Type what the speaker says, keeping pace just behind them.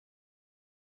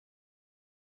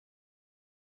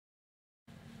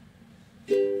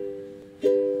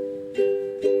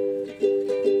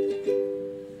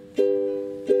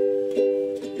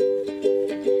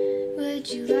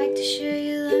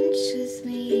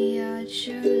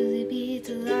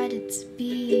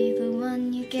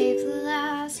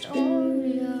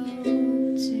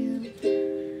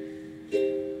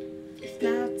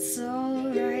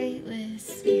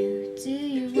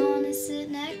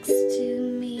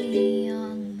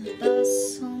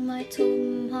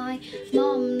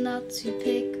to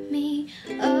pick me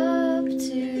up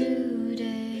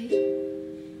today.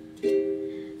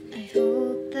 I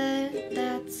hope that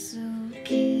that's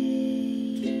okay.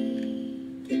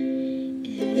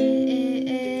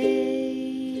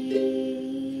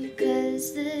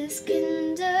 'Cause this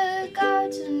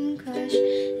kindergarten crush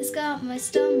has got my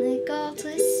stomach all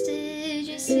twisted.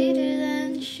 You're sweeter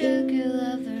than sugar,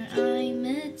 lover, I'm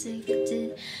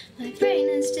addicted. My brain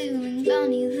is doing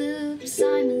bunny loops,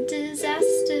 I'm a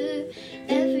disaster.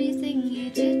 Everything you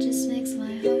do just makes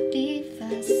my heart beat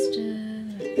faster.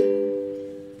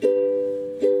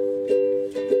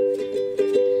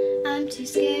 I'm too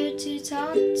scared to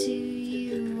talk to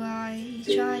you. I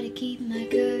try to keep my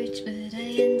courage, but I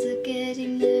end up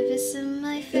getting nervous and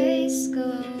my face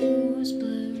goes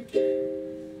blue.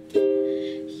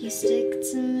 You stick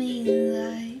to me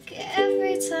like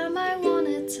every time I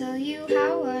wanna tell you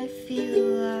how I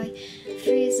feel. I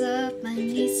freeze up, my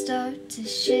knees start to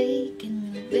shake,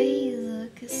 and the way you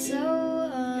look is so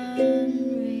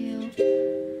unreal.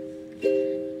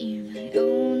 You're my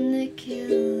own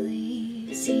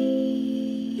Achilles heel.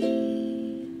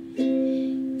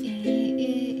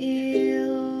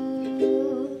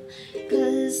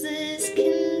 'Cause this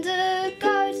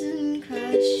kindergarten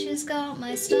crush has got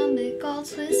my stomach all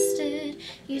twisted.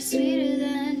 You're sweeter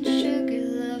than sugar,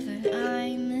 lover,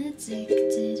 I'm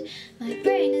addicted. My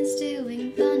brain is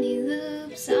doing bunny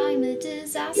loops, I'm a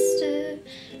disaster.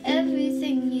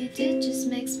 Everything you do just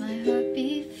makes my heart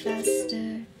beat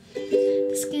faster.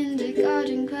 This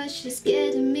kindergarten crush is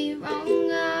getting me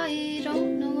wrong. I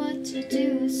don't know what to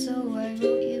do, so I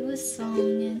wrote you a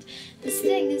song. And this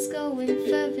thing is going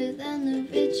further than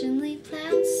originally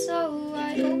planned, so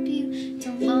I hope you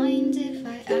don't mind if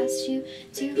I ask you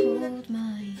to hold